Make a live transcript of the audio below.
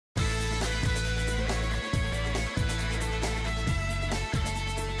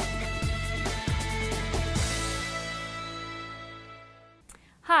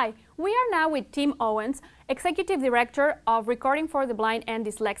Hi, we are now with Tim Owens, Executive Director of Recording for the Blind and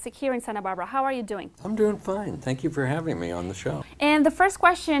Dyslexic here in Santa Barbara. How are you doing? I'm doing fine. Thank you for having me on the show. And the first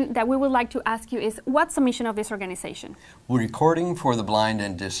question that we would like to ask you is, what's the mission of this organization? Recording for the Blind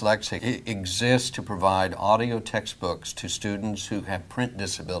and Dyslexic exists to provide audio textbooks to students who have print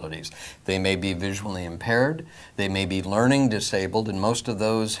disabilities. They may be visually impaired, they may be learning disabled, and most of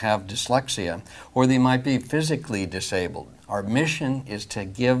those have dyslexia, or they might be physically disabled. Our mission is to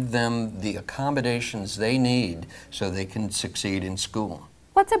give them the accommodations they need so they can succeed in school.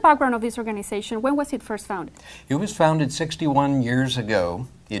 What's the background of this organization? When was it first founded? It was founded 61 years ago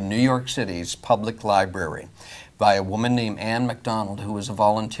in New York City's public library by a woman named Anne McDonald, who was a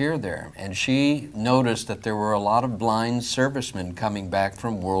volunteer there. And she noticed that there were a lot of blind servicemen coming back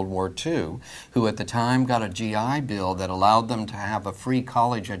from World War II who at the time got a GI Bill that allowed them to have a free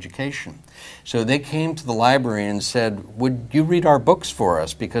college education. So they came to the library and said, would you read our books for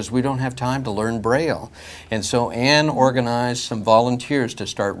us because we don't have time to learn Braille. And so Anne organized some volunteers to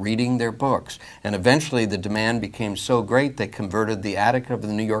start reading their books. And eventually the demand became so great they converted the attic of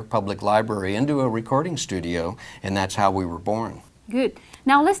the New York Public Library into a recording studio, and that's how we were born. Good.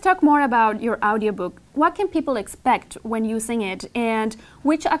 Now let's talk more about your audiobook. What can people expect when using it, and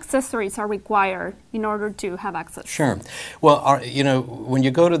which accessories are required in order to have access? Sure. Well, you know, when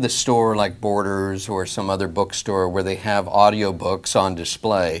you go to the store like Borders or some other bookstore where they have audiobooks on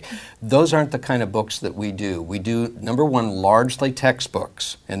display, those aren't the kind of books that we do. We do, number one, largely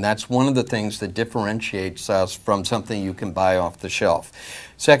textbooks, and that's one of the things that differentiates us from something you can buy off the shelf.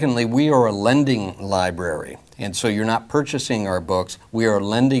 Secondly, we are a lending library, and so you're not purchasing our books, we are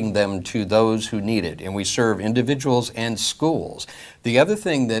lending them to those who need it, and we serve individuals and schools. The other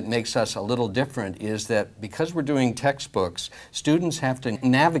thing that makes us a little different is that because we're doing textbooks, students have to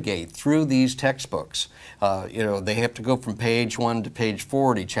navigate through these textbooks. You know, they have to go from page 1 to page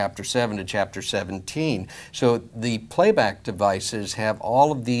 40, chapter 7 to chapter 17. So the playback devices have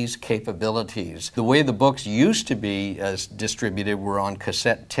all of these capabilities. The way the books used to be distributed were on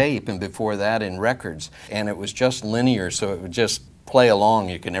cassette tape, and before that in records. And it was just linear, so it would just play along.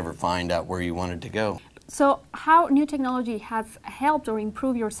 You could never find out where you wanted to go. So how new technology has helped or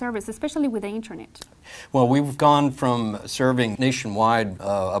improved your service, especially with the internet? Well, we've gone from serving nationwide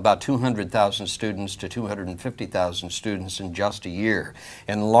about 200,000 students to 250,000 students in just a year.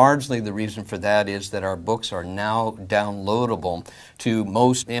 And largely the reason for that is that our books are now downloadable to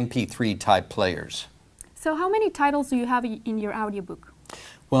most MP3 type players. So how many titles do you have in your audiobook?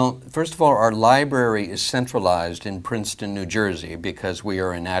 Well, first of all, our library is centralized in Princeton, New Jersey, because we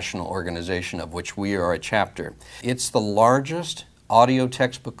are a national organization of which we are a chapter. It's the largest audio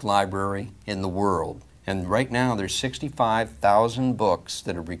textbook library in the world, and right now there's 65,000 books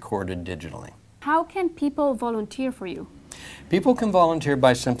that are recorded digitally. How can people volunteer for you? People can volunteer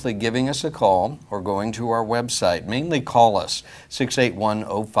by simply giving us a call or going to our website. Mainly call us,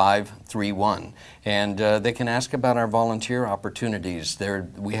 681-0531, and they can ask about our volunteer opportunities.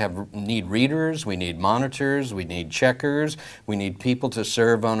 We need readers, we need monitors, we need checkers, we need people to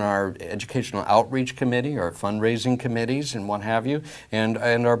serve on our educational outreach committee, our fundraising committees, and what have you, and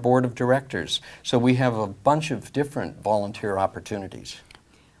our board of directors. So we have a bunch of different volunteer opportunities.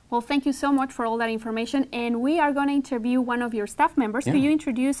 Well, thank you so much for all that information, and we are going to interview one of your staff members. Yeah. Could you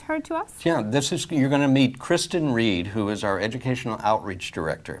introduce her to us? Yeah, you're going to meet Kristen Reed, who is our Educational Outreach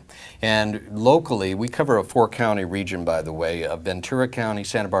Director. And locally, we cover a 4-county region, by the way, of Ventura County,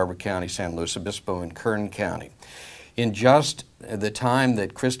 Santa Barbara County, San Luis Obispo, and Kern County. In just the time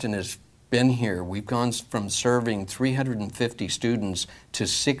that Kristen has been here, we've gone from serving 350 students to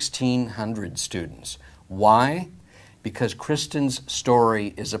 1,600 students. Why? Because Kristen's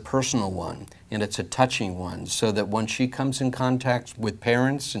story is a personal one, and it's a touching one, so that when she comes in contact with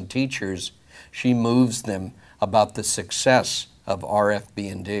parents and teachers, she moves them about the success of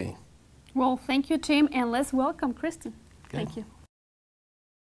RFB&D. Well, thank you, Tim, and let's welcome Kristen. Good. Thank you.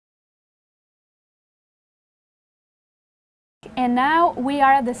 And now we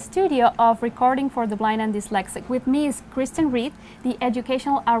are at the studio of Recording for the Blind and Dyslexic. With me is Kristen Reed, the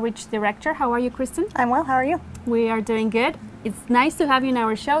Educational Outreach Director. How are you, Kristen? I'm well. How are you? We are doing good. It's nice to have you in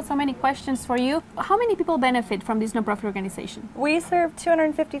our show. So many questions for you. How many people benefit from this nonprofit organization? We serve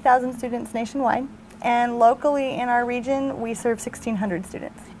 250,000 students nationwide, and locally in our region, we serve 1,600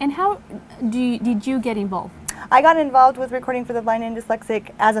 students. And how did you get involved? I got involved with Recording for the Blind and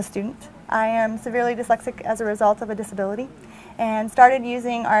Dyslexic as a student. I am severely dyslexic as a result of a disability, and started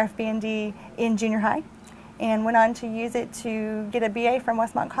using RFB&D in junior high, and went on to use it to get a BA from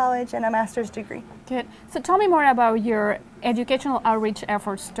Westmont College and a master's degree. Good. So tell me more about your educational outreach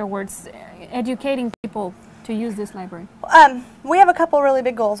efforts towards educating people to use this library? We have a couple really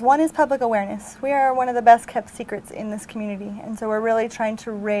big goals. One is public awareness. We are one of the best kept secrets in this community, and so we're really trying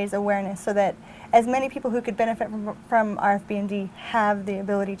to raise awareness so that as many people who could benefit from RFB&D have the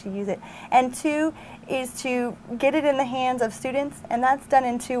ability to use it. And two is to get it in the hands of students, and that's done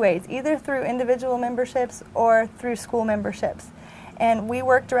in two ways, either through individual memberships or through school memberships. And we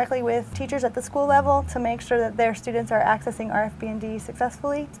work directly with teachers at the school level to make sure that their students are accessing RFB&D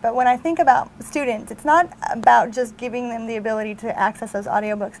successfully. But when I think about students, it's not about just giving them the ability to access those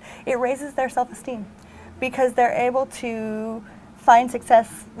audiobooks. It raises their self-esteem because they're able to find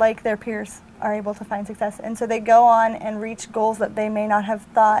success like their peers are able to find success. And so they go on and reach goals that they may not have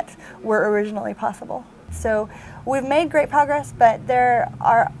thought were originally possible. So we've made great progress, but there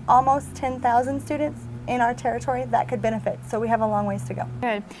are almost 10,000 students in our territory that could benefit, so we have a long ways to go.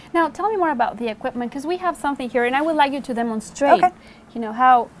 Good. Now tell me more about the equipment, because we have something here and I would like you to demonstrate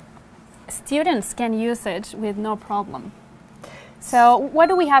how students can use it with no problem. So what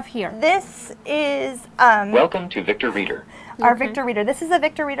do we have here? This is Welcome to Victor Reader. Our Victor Reader. This is a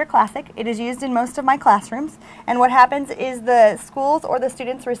Victor Reader Classic. It is used in most of my classrooms, and what happens is the schools or the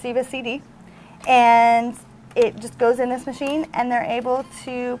students receive a CD and it just goes in this machine and they're able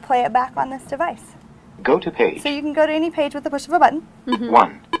to play it back on this device. Go to page. So you can go to any page with the push of a button.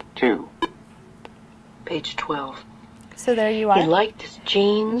 1, 2. Page 12. So there you are. He liked his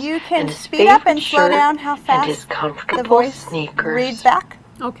jeans. You can and his speed up and favorite slow shirt down how and fast his comfortable the voice sneakers. reads back.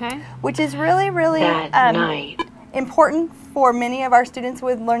 Okay. Which is really, really That night. important for many of our students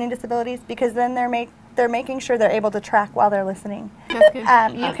with learning disabilities, because then they're making sure they're able to track while they're listening. That's good.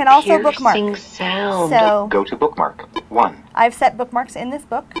 You can also bookmark. Piercing sound. So Go to bookmark. 1. I've set bookmarks in this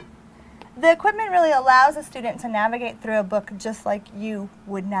book. The equipment really allows a student to navigate through a book just like you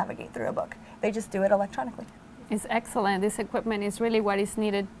would navigate through a book. They just do it electronically. It's excellent. This equipment is really what is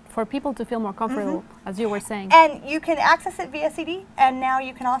needed for people to feel more comfortable, as you were saying. And you can access it via CD, and now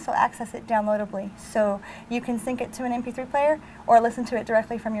you can also access it downloadably. So you can sync it to an MP3 player or listen to it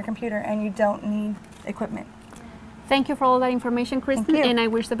directly from your computer, and you don't need equipment. Thank you for all that information, Kristen, you. and I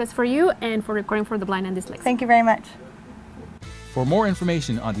wish the best for you and for Recording for the Blind and Dyslexic. Thank you very much. For more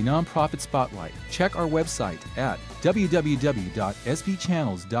information on the Nonprofit Spotlight, check our website at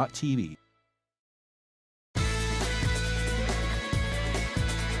www.sbchannels.tv.